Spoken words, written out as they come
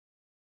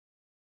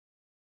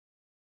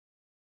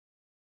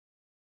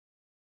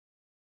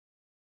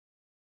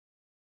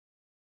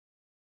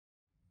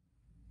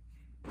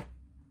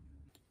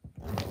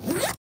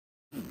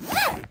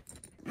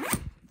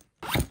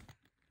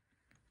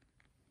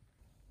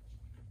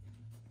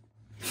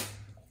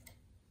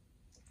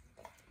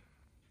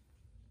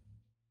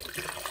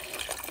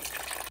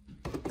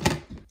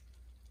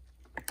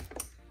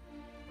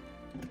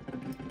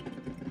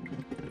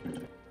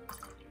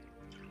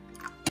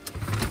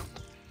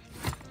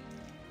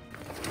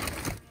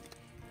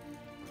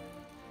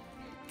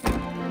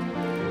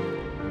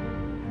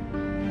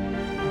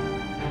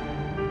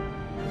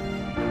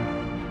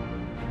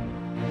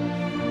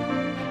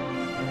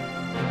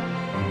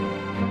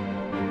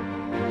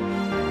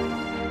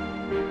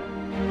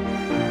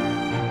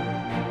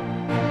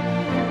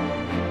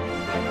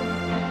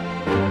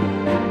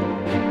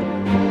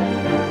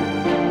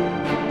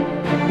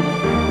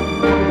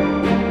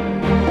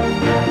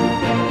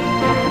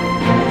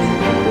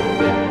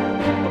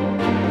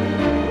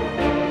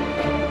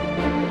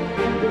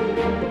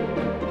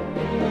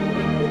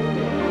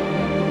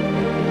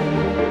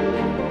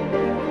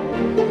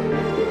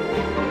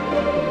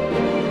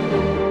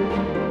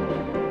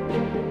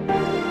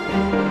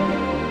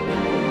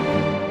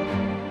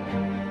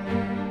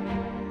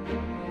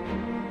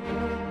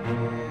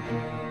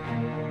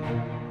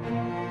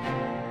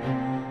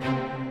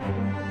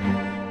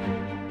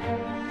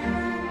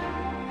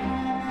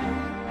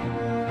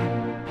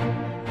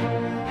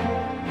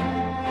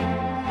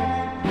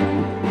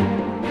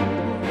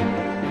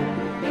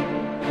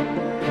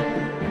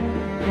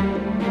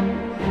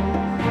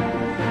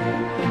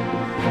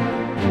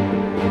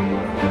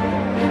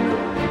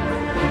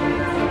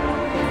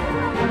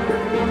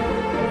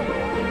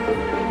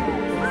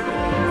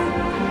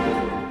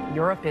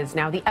Europe is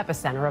now the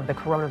epicenter of the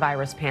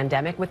coronavirus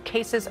pandemic, with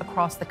cases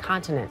across the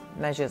continent.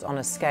 Measures on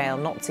a scale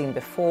not seen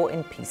before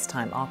in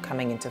peacetime are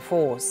coming into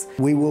force.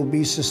 We will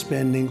be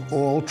suspending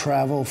all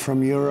travel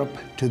from Europe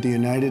to the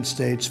United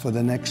States for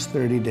the next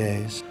 30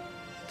 days.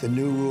 The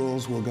new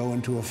rules will go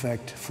into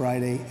effect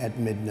Friday at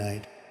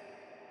midnight.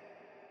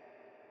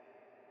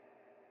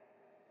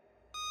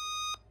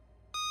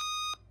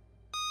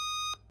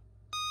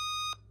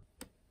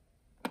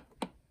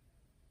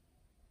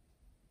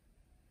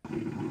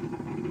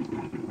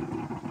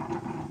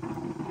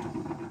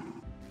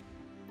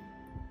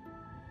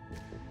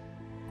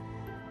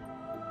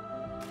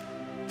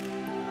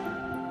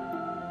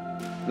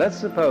 Let's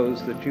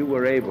suppose that you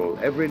were able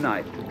every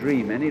night to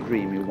dream any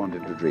dream you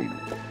wanted to dream.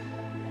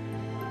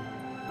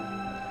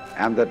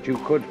 And that you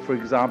could, for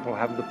example,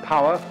 have the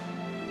power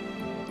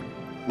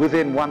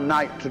within one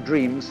night to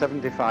dream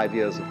 75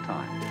 years of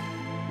time,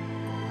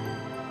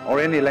 or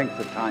any length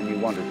of time you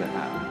wanted to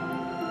have.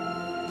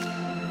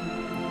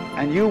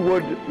 And you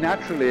would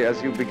naturally,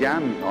 as you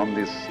began on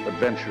this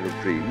adventure of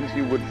dreams,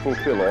 you would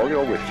fulfill all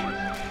your wishes.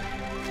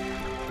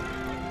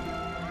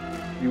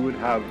 You would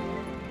have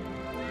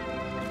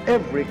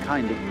every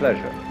kind of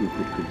pleasure you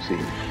could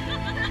conceive.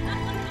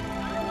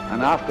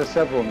 And after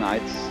several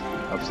nights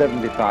of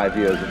 75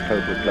 years of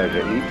total pleasure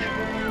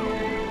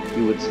each,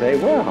 you would say,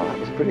 well, that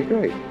was pretty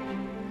great.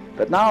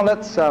 But now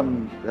let's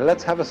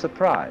have a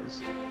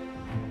surprise.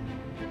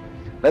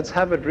 Let's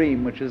have a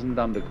dream which isn't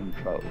under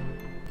control.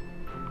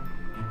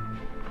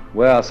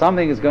 Well,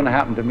 something is going to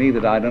happen to me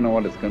that I don't know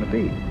what it's going to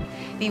be.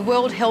 The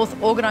World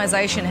Health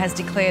Organization has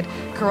declared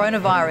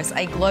coronavirus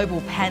a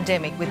global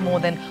pandemic with more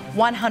than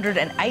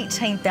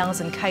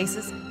 118,000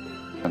 cases.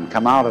 And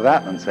come out of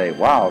that and say,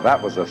 wow,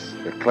 that was a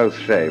close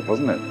shave,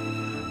 wasn't it?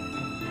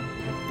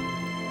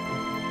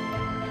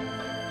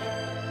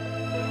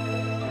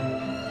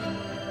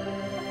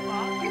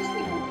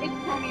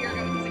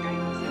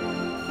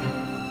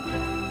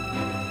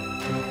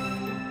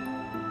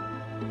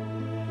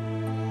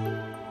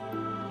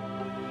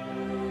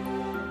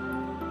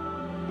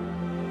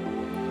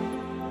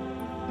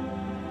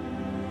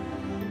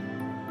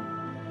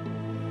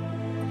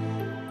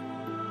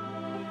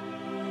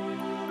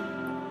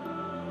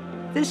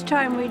 This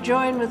time we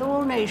join with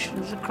all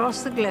nations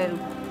across the globe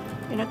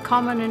in a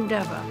common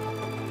endeavor,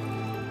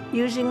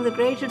 using the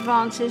great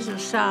advances of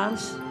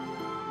science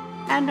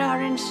and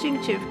our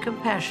instinctive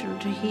compassion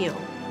to heal.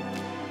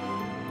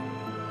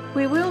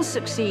 We will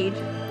succeed,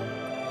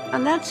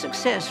 and that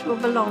success will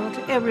belong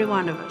to every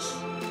one of us.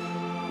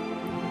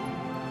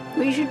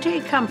 We should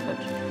take comfort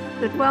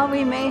that while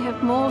we may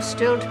have more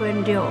still to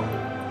endure,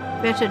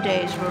 better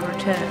days will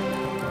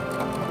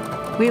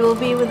return. We will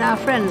be with our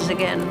friends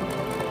again.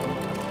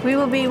 We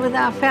will be with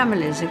our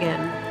families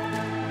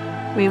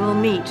again. We will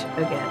meet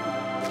again.